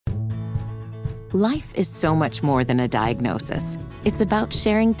Life is so much more than a diagnosis. It's about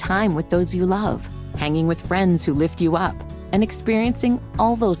sharing time with those you love, hanging with friends who lift you up, and experiencing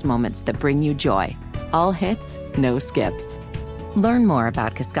all those moments that bring you joy. All hits, no skips. Learn more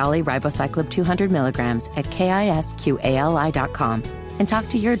about Kisqali Ribociclib 200 milligrams at KISQALI.com and talk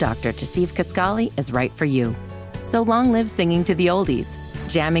to your doctor to see if Kisqali is right for you. So long live singing to the oldies,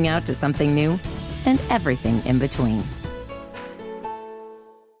 jamming out to something new, and everything in between.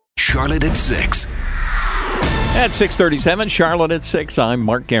 Charlotte at 6. At 6:37, Charlotte at 6, I'm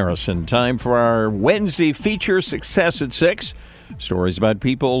Mark Garrison. Time for our Wednesday feature, Success at 6. Stories about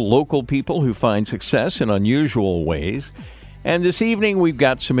people, local people who find success in unusual ways. And this evening, we've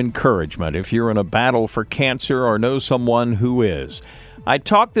got some encouragement if you're in a battle for cancer or know someone who is. I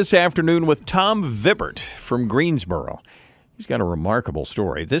talked this afternoon with Tom Vibert from Greensboro. He's got a remarkable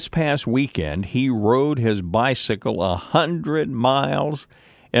story. This past weekend, he rode his bicycle 100 miles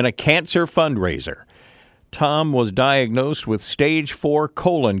in a cancer fundraiser. Tom was diagnosed with stage 4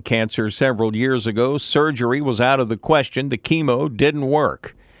 colon cancer several years ago. Surgery was out of the question. The chemo didn't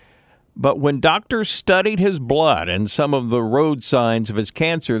work. But when doctors studied his blood and some of the road signs of his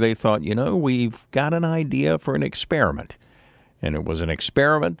cancer, they thought, we've got an idea for an experiment. And it was an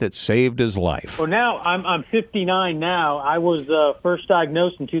experiment that saved his life. Well, now I'm 59 now. I was first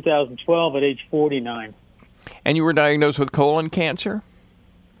diagnosed in 2012 at age 49. And you were diagnosed with colon cancer?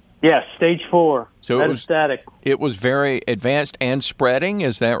 Yes, stage 4, so metastatic. It was very advanced and spreading,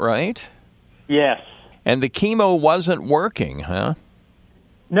 is that right? Yes. And the chemo wasn't working, huh?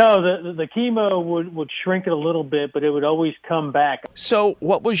 No, the chemo would shrink it a little bit, but it would always come back. So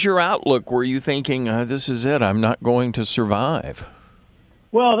what was your outlook? Were you thinking, this is it, I'm not going to survive?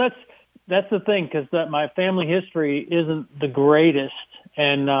 Well, that's the thing, because my family history isn't the greatest,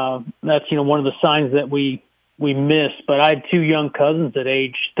 and that's one of the signs that we missed. But I had 2 young cousins at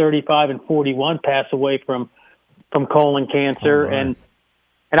age 35 and 41 pass away from colon cancer, right. and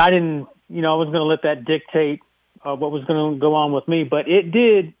I didn't, I wasn't going to let that dictate what was going to go on with me. But it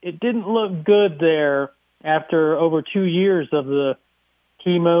didn't look good there after over 2 years of the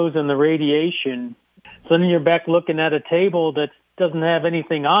chemos and the radiation. So then you're back looking at a table that doesn't have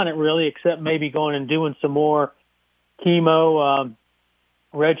anything on it really, except maybe going and doing some more chemo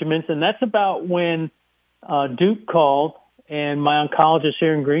regimens. And that's about when Duke called, and my oncologist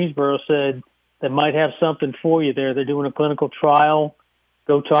here in Greensboro said they might have something for you there. They're doing a clinical trial.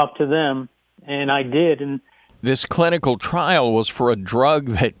 Go talk to them. And I did. And this clinical trial was for a drug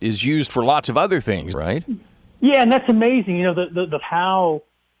that is used for lots of other things, right? Yeah, and that's amazing. The how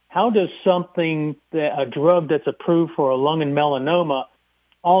does a drug that's approved for a lung and melanoma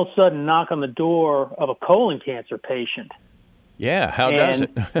all of a sudden knock on the door of a colon cancer patient? Yeah, how does it?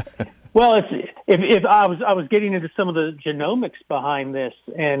 Well, if I was getting into some of the genomics behind this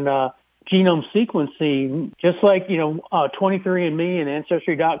and genome sequencing, just like 23andMe and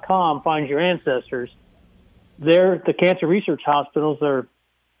Ancestry.com finds your ancestors. The cancer research hospitals are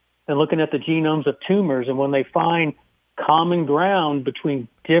looking at the genomes of tumors, and when they find common ground between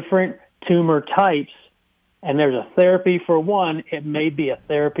different tumor types, and there's a therapy for one, it may be a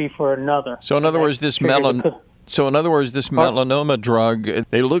therapy for another. So in other words, this melanoma drug,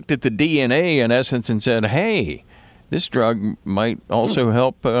 they looked at the DNA in essence and said, hey, this drug might also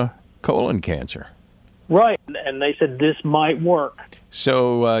help colon cancer. Right, and they said this might work.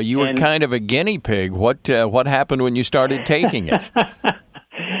 So you were kind of a guinea pig. What happened when you started taking it?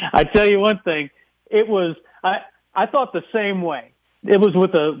 I tell you one thing, it was I thought the same way. It was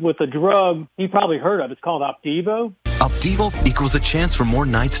with a drug you probably heard of. It's called Opdivo. Opdivo equals a chance for more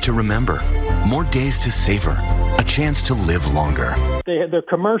nights to remember, more days to savor, a chance to live longer. Their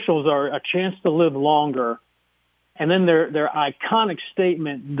commercials are a chance to live longer, and then their iconic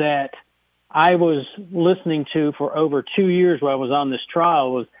statement that I was listening to for over 2 years while I was on this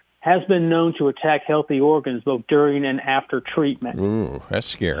trial has been known to attack healthy organs both during and after treatment. Ooh, that's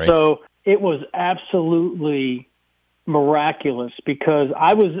scary. So it was absolutely miraculous because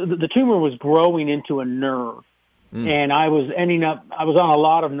the tumor was growing into a nerve. And I was on a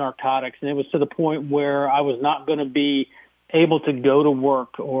lot of narcotics, and it was to the point where I was not going to be able to go to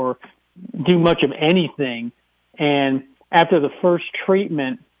work or do much of anything. And after the first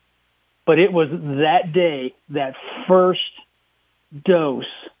treatment, but it was that day, that first dose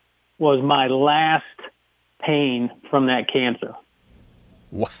was my last pain from that cancer.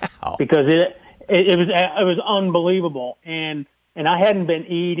 Wow. Because it was unbelievable. And I hadn't been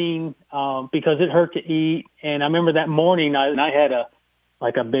eating because it hurt to eat. And I remember that morning I had a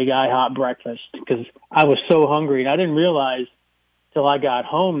big IHOP breakfast because I was so hungry. And I didn't realize till I got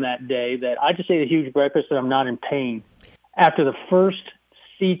home that day that I just ate a huge breakfast and I'm not in pain. After the first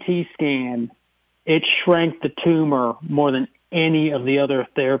CT scan it shrank the tumor more than any of the other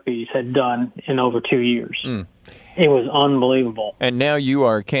therapies had done in over 2 years. It was unbelievable. And now you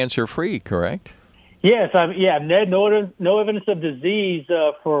are cancer-free, correct? Yes, I've had no evidence of disease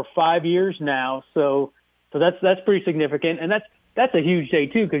for 5 years now. So that's pretty significant, and that's a huge day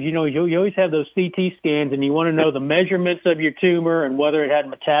too, because you always have those CT scans, and you want to know the measurements of your tumor and whether it had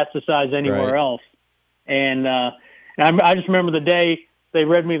metastasized anywhere else. And I just remember the day they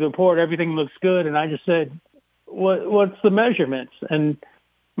read me the report, everything looks good, and I just said, "What's the measurements?" And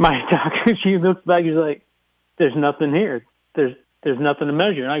my doctor, she looks back, she's like, "There's nothing here. There's nothing to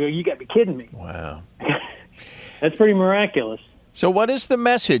measure." And I go, "You got to be kidding me!" Wow, that's pretty miraculous. So, what is the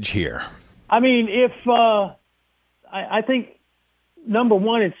message here? I mean, I think number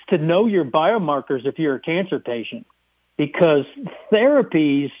one, it's to know your biomarkers if you're a cancer patient, because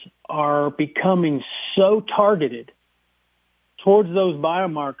therapies are becoming so targeted towards those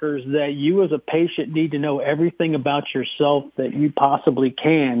biomarkers that you as a patient need to know everything about yourself that you possibly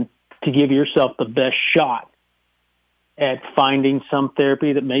can to give yourself the best shot at finding some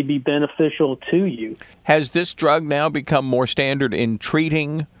therapy that may be beneficial to you. Has this drug now become more standard in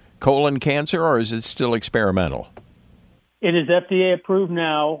treating colon cancer, or is it still experimental? It is FDA approved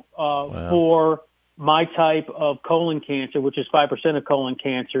now for my type of colon cancer, which is 5% of colon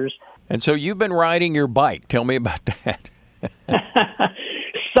cancers. And so you've been riding your bike. Tell me about that.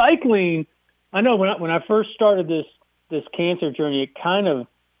 Cycling, I know when I first started this cancer journey, it kind of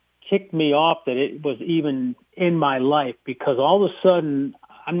kicked me off that it was even in my life, because all of a sudden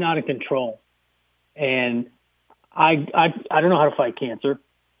I'm not in control, and I don't know how to fight cancer.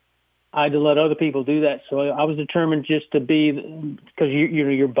 I had to let other people do that. So I was determined just to be, because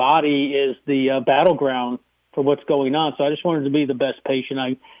your body is the battleground for what's going on. So I just wanted to be the best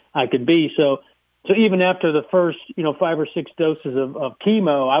patient I could be. So even after the first 5 or 6 doses of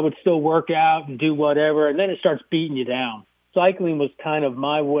chemo, I would still work out and do whatever, and then it starts beating you down. Cycling was kind of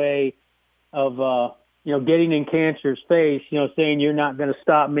my way of getting in cancer's face. Saying you're not going to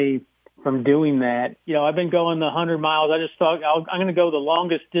stop me from doing that. I've been going the 100 miles. I just thought I'm going to go the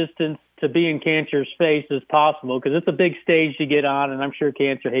longest distance to be in cancer's face as possible, because it's a big stage to get on, and I'm sure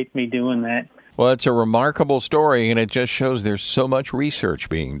cancer hates me doing that. Well, it's a remarkable story, and it just shows there's so much research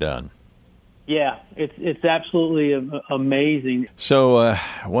being done. Yeah, it's absolutely amazing. So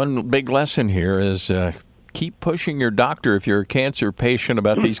one big lesson here is keep pushing your doctor if you're a cancer patient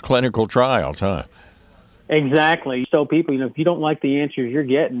about these clinical trials, huh? Exactly. So people, if you don't like the answers you're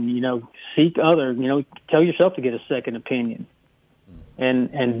getting, seek other, tell yourself to get a second opinion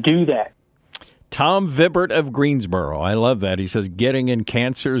and do that. Tom Vibert of Greensboro. I love that. He says, getting in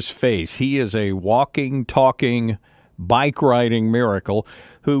cancer's face. He is a walking, talking, bike-riding miracle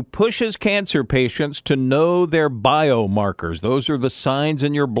who pushes cancer patients to know their biomarkers. Those are the signs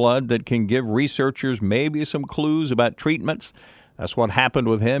in your blood that can give researchers maybe some clues about treatments. That's what happened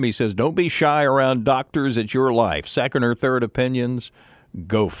with him. He says, don't be shy around doctors. It's your life. Second or third opinions,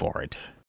 go for it.